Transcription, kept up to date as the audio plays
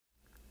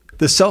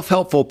The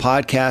Self-Helpful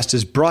Podcast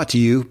is brought to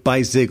you by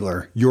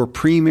Ziglar, your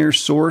premier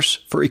source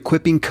for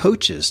equipping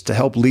coaches to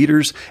help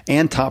leaders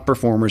and top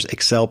performers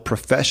excel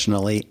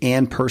professionally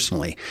and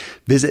personally.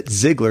 Visit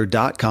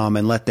Ziglar.com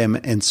and let them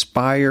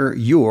inspire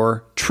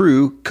your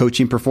true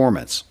coaching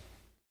performance.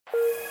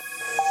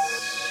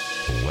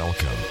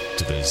 Welcome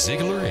to the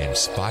Ziglar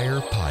Inspire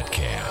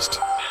Podcast.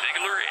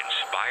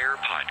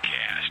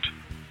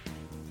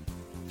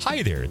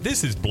 Hi there,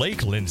 this is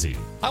Blake Lindsay.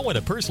 I want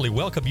to personally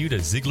welcome you to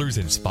Ziglar's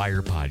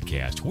Inspire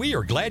Podcast. We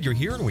are glad you're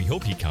here and we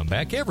hope you come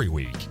back every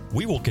week.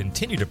 We will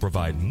continue to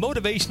provide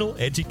motivational,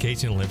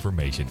 educational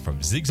information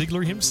from Zig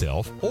Ziglar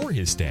himself or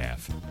his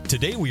staff.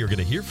 Today we are going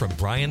to hear from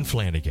Brian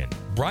Flanagan.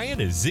 Brian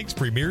is Zig's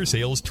premier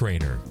sales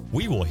trainer.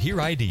 We will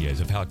hear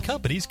ideas of how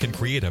companies can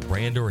create a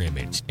brand or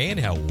image and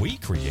how we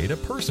create a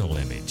personal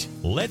image.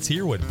 Let's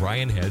hear what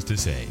Brian has to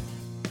say.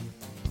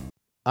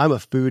 I'm a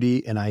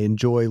foodie and I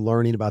enjoy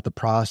learning about the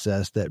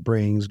process that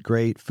brings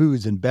great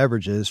foods and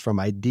beverages from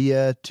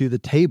idea to the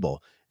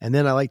table. And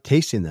then I like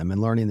tasting them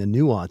and learning the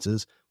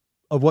nuances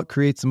of what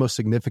creates the most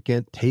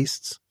significant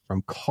tastes,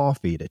 from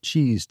coffee to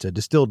cheese to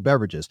distilled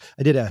beverages.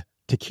 I did a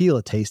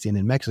tequila tasting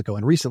in Mexico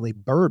and recently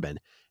bourbon.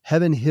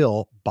 Heaven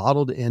Hill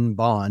Bottled in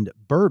Bond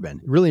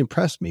bourbon really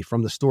impressed me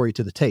from the story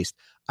to the taste.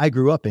 I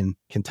grew up in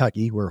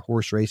Kentucky where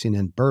horse racing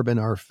and bourbon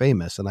are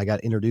famous, and I got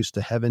introduced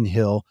to Heaven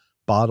Hill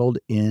Bottled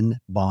in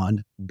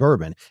Bond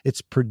bourbon.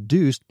 It's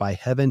produced by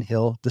Heaven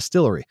Hill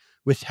Distillery,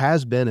 which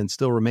has been and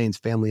still remains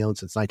family-owned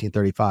since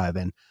 1935.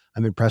 And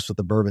I'm impressed with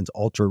the bourbon's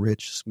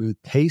ultra-rich, smooth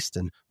taste.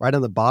 And right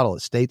on the bottle,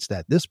 it states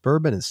that this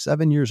bourbon is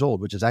 7 years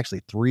old, which is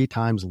actually 3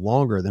 times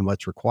longer than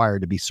what's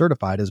required to be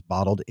certified as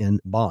Bottled in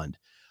Bond.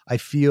 I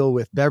feel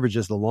with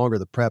beverages, the longer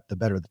the prep, the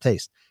better the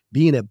taste.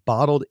 Being a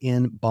Bottled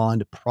in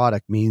Bond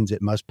product means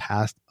it must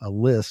pass a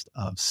list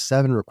of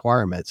 7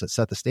 requirements that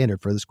set the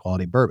standard for this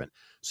quality bourbon.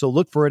 So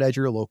look for it at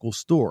your local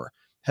store.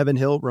 Heaven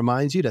Hill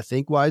reminds you to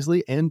think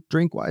wisely and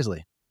drink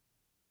wisely.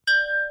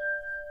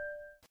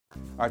 All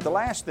right, the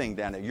last thing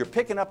down there, you're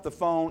picking up the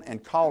phone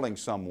and calling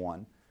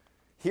someone.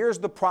 Here's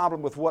the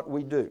problem with what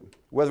we do.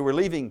 Whether we're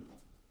leaving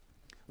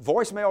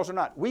voicemails or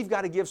not, we've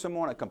got to give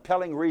someone a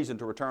compelling reason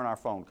to return our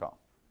phone call.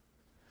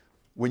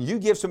 When you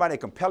give somebody a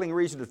compelling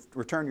reason to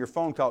return your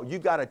phone call,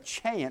 you've got a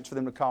chance for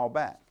them to call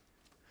back.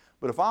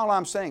 But if all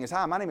I'm saying is,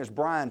 hi, my name is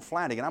Brian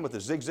Flanagan. I'm with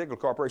the Zig Ziglar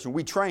Corporation.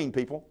 We train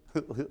people.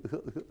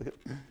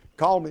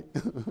 Call me,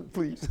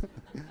 please.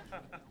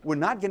 We're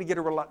not going to get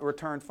a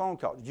return phone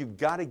call. You've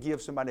got to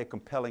give somebody a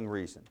compelling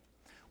reason.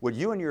 What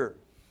you and your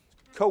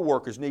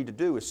coworkers need to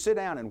do is sit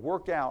down and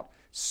work out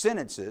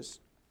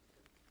sentences,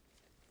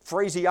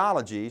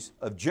 phraseologies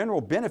of general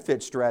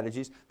benefit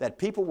strategies that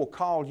people will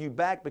call you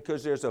back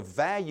because there's a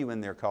value in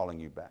their calling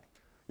you back.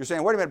 You're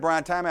saying, wait a minute,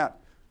 Brian, time out.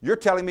 You're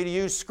telling me to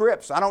use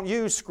scripts. I don't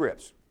use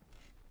scripts.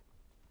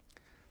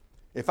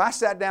 If I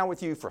sat down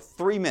with you for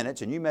 3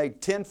 minutes and you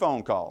made 10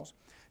 phone calls,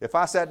 if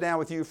I sat down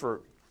with you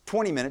for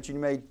 20 minutes and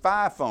you made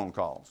 5 phone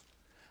calls,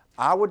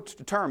 I would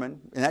determine,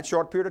 in that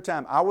short period of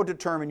time, I would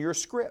determine your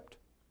script.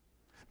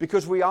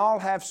 Because we all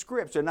have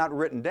scripts. They're not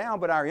written down,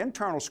 but our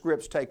internal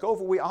scripts take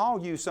over. We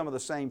all use some of the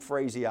same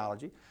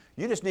phraseology.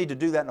 You just need to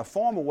do that in a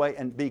formal way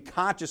and be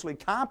consciously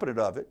competent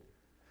of it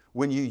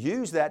when you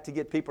use that to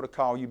get people to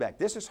call you back.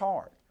 This is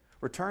hard.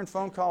 Return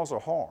phone calls are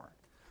hard.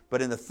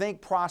 But in the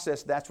think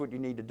process, that's what you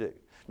need to do.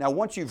 Now,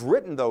 once you've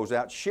written those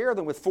out, share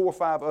them with 4 or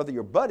 5 other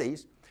your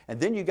buddies, and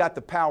then you got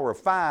the power of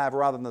 5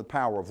 rather than the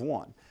power of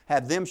 1.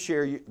 Have them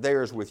share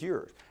theirs with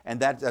yours. And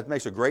that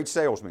makes a great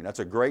sales meeting. That's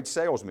a great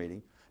sales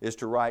meeting, is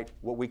to write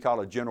what we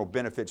call a general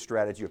benefit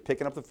strategy of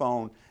picking up the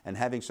phone and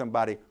having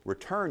somebody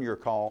return your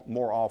call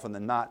more often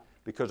than not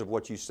because of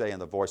what you say in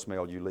the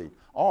voicemail you leave.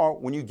 Or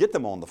when you get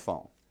them on the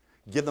phone,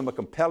 give them a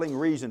compelling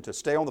reason to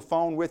stay on the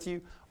phone with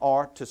you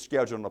or to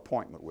schedule an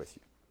appointment with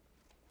you.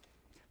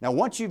 Now,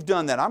 once you've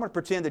done that, I'm going to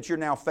pretend that you're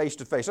now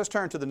face-to-face. Let's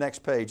turn to the next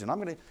page, and I'm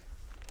going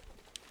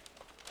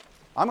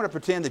to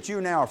pretend that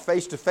you now are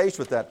face-to-face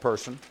with that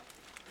person,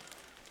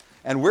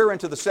 and we're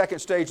into the second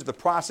stage of the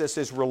process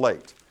is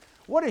relate.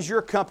 What has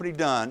your company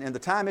done in the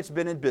time it's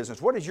been in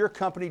business? What has your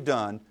company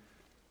done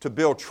to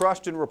build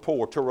trust and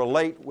rapport, to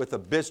relate with the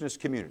business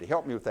community?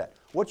 Help me with that.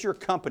 What's your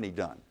company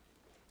done?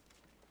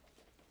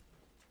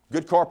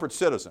 Good corporate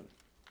citizen.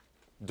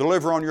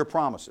 Deliver on your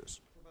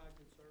promises.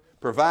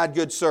 Provide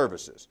good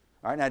services.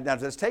 All right, now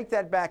let's take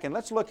that back and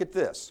let's look at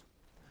this.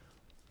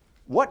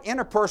 What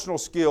interpersonal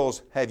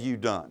skills have you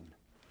done?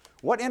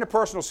 What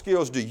interpersonal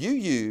skills do you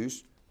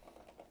use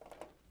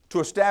to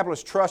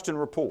establish trust and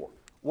rapport?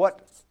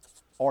 What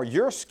are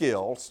your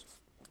skills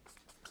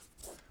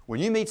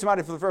when you meet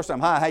somebody for the first time?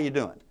 Hi, how you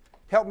doing?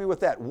 Help me with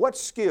that. What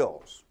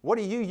skills? What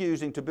are you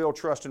using to build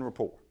trust and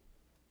rapport?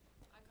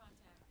 Eye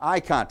contact.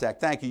 Eye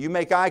contact, thank you. You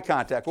make eye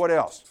contact. What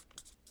else?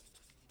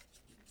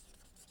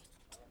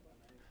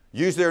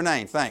 Use their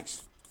name,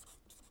 thanks.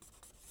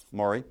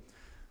 Maury,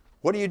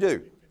 what do you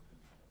do?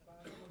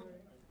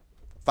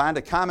 Find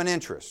a common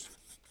interest.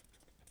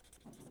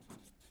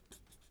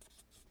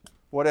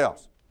 What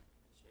else?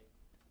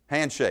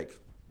 Handshake.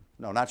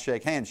 No, not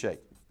shake, handshake.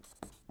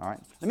 All right?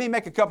 Let me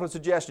make a couple of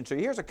suggestions to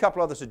you. Here's a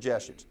couple other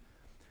suggestions.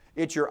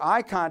 It's your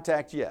eye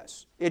contact,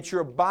 yes. It's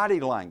your body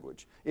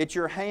language. It's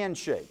your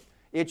handshake.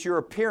 It's your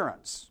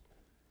appearance.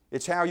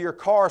 It's how your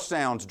car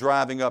sounds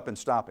driving up and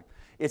stopping.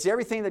 It's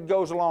everything that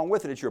goes along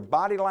with it. It's your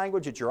body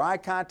language. It's your eye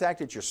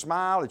contact. It's your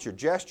smile. It's your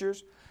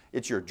gestures.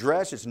 It's your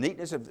dress. It's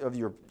neatness of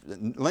your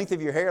length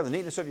of your hair, the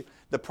neatness of your...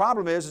 The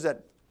problem is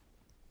that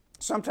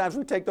sometimes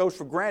we take those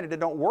for granted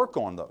and don't work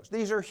on those.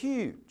 These are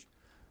huge.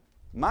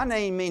 My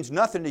name means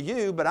nothing to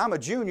you, but I'm a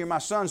junior. My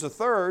son's a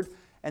third,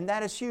 and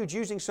that is huge.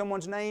 Using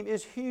someone's name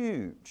is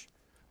huge.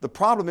 The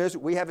problem is that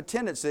we have a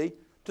tendency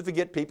to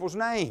forget people's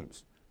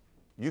names.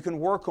 You can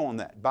work on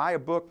that. Buy a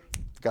book.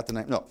 Got the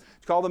name? No.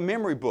 It's called the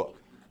Memory Book.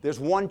 There's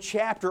one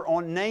chapter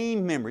on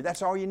name memory.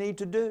 That's all you need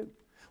to do.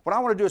 What I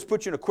want to do is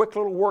put you in a quick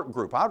little work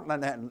group.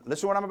 Listen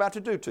to what I'm about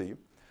to do to you.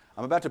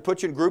 I'm about to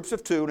put you in groups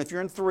of 2, and if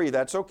you're in 3,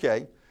 that's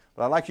okay.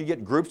 But I'd like you to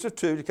get groups of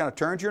 2 to kind of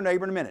turn to your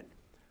neighbor in a minute.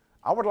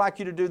 I would like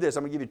you to do this.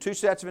 I'm going to give you 2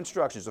 sets of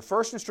instructions. The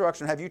first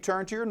instruction, have you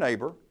turn to your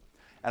neighbor,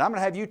 and I'm going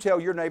to have you tell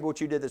your neighbor what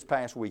you did this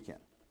past weekend.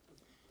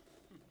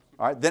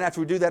 All right, then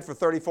after we do that for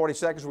 30, 40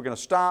 seconds, we're going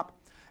to stop,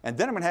 and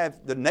then I'm going to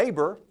have the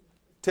neighbor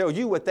tell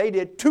you what they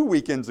did 2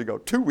 weekends ago.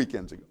 2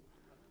 weekends ago.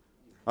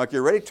 Okay,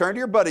 ready? Turn to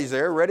your buddies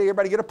there. Ready?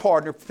 Everybody get a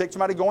partner. Pick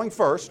somebody going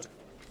first.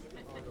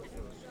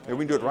 Here,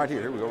 we can do it right here.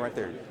 Here we go, right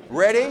there.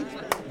 Ready?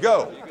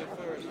 Go.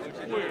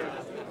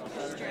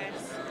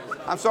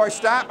 I'm sorry,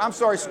 stop. I'm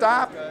sorry,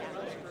 stop.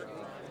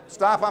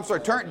 Stop, I'm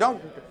sorry. Turn,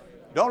 don't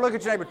look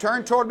at your neighbor.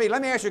 Turn toward me.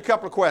 Let me ask you a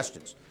couple of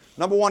questions.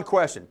 Number 1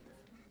 question.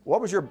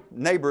 What was your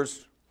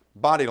neighbor's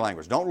body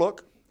language? Don't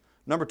look.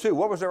 Number 2,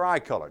 what was their eye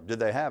color? Did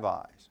they have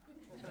eyes?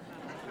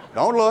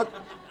 Don't look.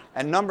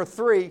 And number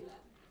 3,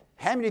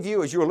 how many of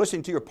you, as you were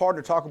listening to your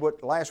partner talk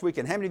about last week,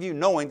 and how many of you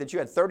knowing that you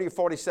had 30 or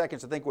 40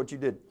 seconds to think what you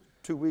did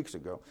 2 weeks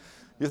ago,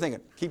 you're thinking,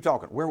 keep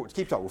talking.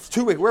 Keep talking.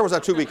 2 weeks. Where was I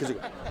 2 weeks ago?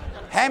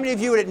 How many of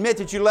you would admit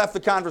that you left the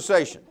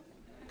conversation?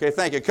 Okay,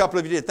 thank you. A couple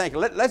of you did. Thank you.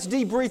 Let's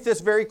debrief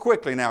this very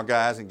quickly now,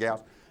 guys and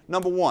gals.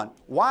 Number 1,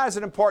 why is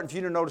it important for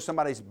you to notice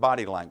somebody's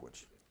body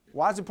language?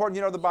 Why is it important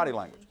you know the body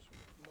language?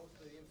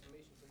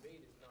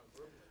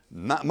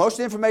 Most of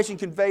the information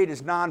conveyed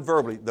is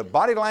non-verbally. The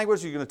body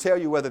language is going to tell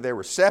you whether they're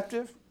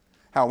receptive,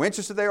 how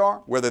interested they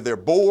are, whether they're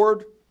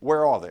bored,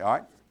 where are they, all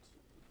right?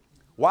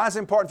 Why is it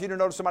important for you to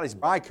notice somebody's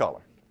eye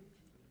color?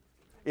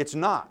 It's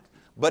not.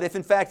 But if,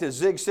 in fact, as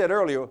Zig said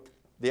earlier,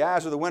 the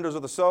eyes are the windows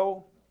of the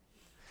soul,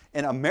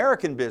 in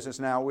American business,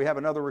 now we have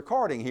another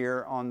recording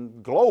here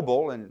on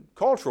global and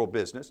cultural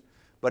business,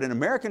 but in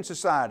American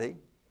society,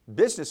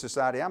 business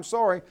society, I'm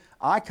sorry,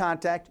 eye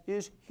contact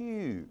is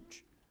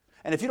huge.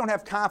 And if you don't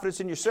have confidence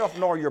in yourself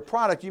nor your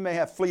product, you may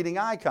have fleeting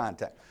eye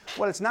contact.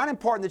 Well, it's not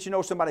important that you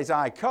know somebody's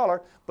eye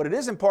color, but it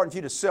is important for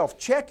you to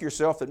self-check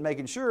yourself that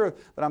making sure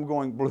that I'm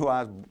going blue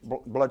eyes,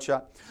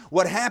 bloodshot.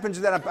 What happens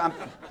is that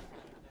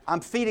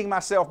I'm feeding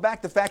myself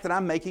back the fact that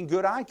I'm making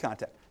good eye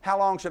contact. How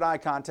long should eye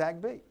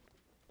contact be?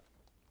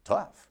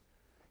 Tough.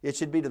 It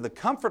should be to the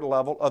comfort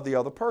level of the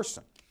other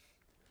person.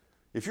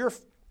 If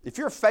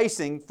you're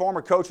facing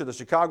former coach of the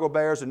Chicago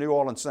Bears and New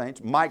Orleans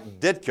Saints,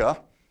 Mike Ditka,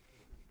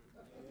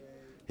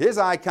 his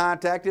eye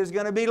contact is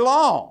going to be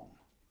long.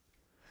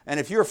 And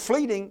if you're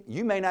fleeting,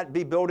 you may not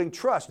be building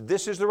trust.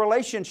 This is the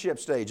relationship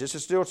stage. This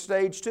is still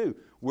stage 2.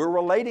 We're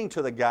relating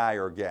to the guy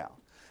or gal.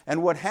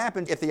 And what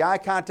happens if the eye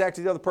contact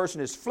of the other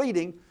person is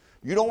fleeting,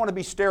 you don't want to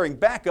be staring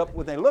back up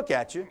when they look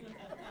at you.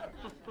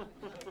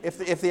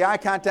 If the eye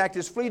contact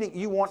is fleeting,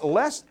 you want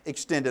less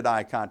extended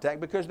eye contact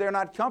because they're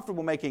not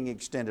comfortable making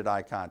extended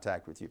eye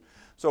contact with you.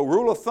 So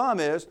rule of thumb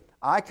is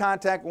eye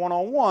contact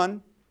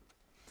one-on-one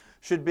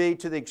should be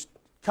to the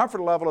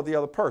comfort level of the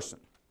other person.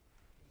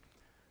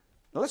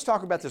 Now let's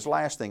talk about this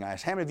last thing I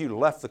asked. How many of you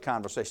left the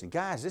conversation?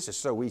 Guys, this is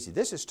so easy.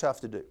 This is tough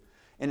to do.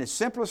 In its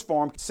simplest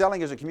form,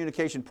 selling is a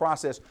communication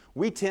process.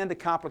 We tend to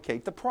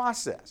complicate the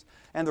process.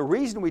 And the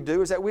reason we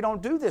do is that we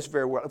don't do this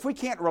very well. If we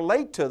can't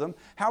relate to them,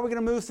 how are we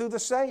going to move through the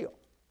sale?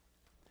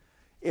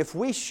 If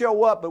we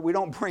show up but we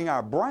don't bring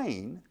our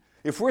brain,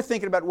 if we're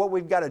thinking about what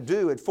we've got to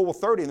do at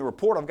 4:30 in the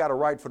report I've got to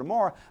write for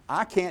tomorrow,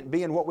 I can't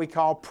be in what we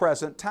call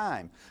present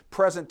time.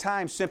 Present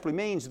time simply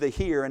means the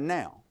here and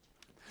now.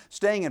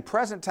 Staying in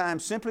present time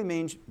simply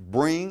means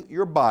bring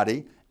your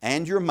body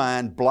and your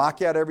mind,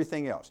 block out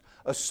everything else.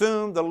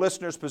 Assume the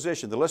listener's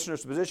position. The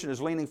listener's position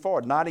is leaning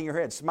forward, nodding your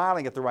head,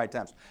 smiling at the right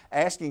times,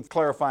 asking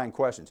clarifying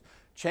questions,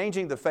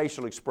 changing the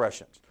facial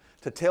expressions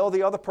to tell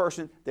the other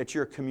person that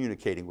you're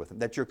communicating with them,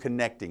 that you're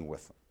connecting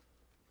with them.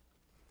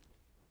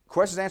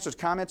 Questions, answers,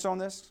 comments on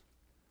this?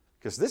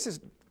 Because this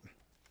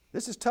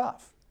is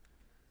tough.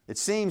 It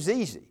seems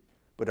easy,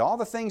 but all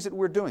the things that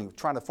we're doing,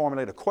 trying to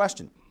formulate a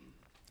question.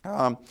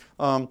 All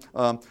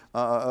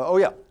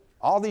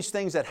these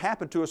things that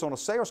happen to us on a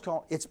sales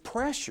call, it's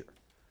pressure.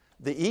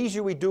 The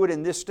easier we do it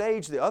in this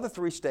stage, the other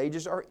 3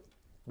 stages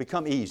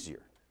become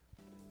easier.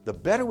 The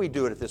better we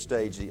do it at this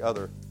stage, the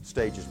other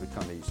stages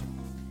become easier.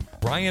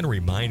 Brian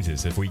reminds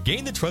us if we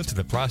gain the trust of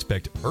the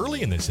prospect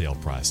early in the sale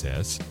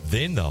process,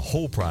 then the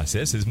whole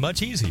process is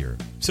much easier.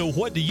 So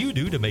what do you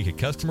do to make a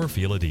customer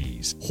feel at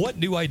ease? What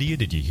new idea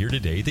did you hear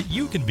today that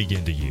you can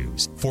begin to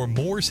use? For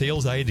more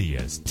sales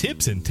ideas,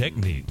 tips, and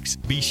techniques,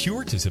 be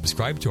sure to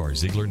subscribe to our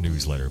Ziglar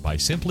newsletter by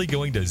simply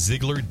going to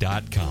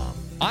Ziglar.com.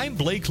 I'm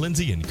Blake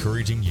Lindsay,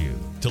 encouraging you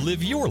to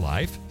live your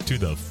life to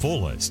the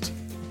fullest.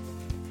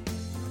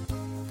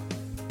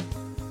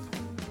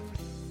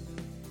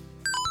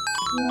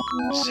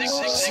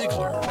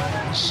 Ziglar.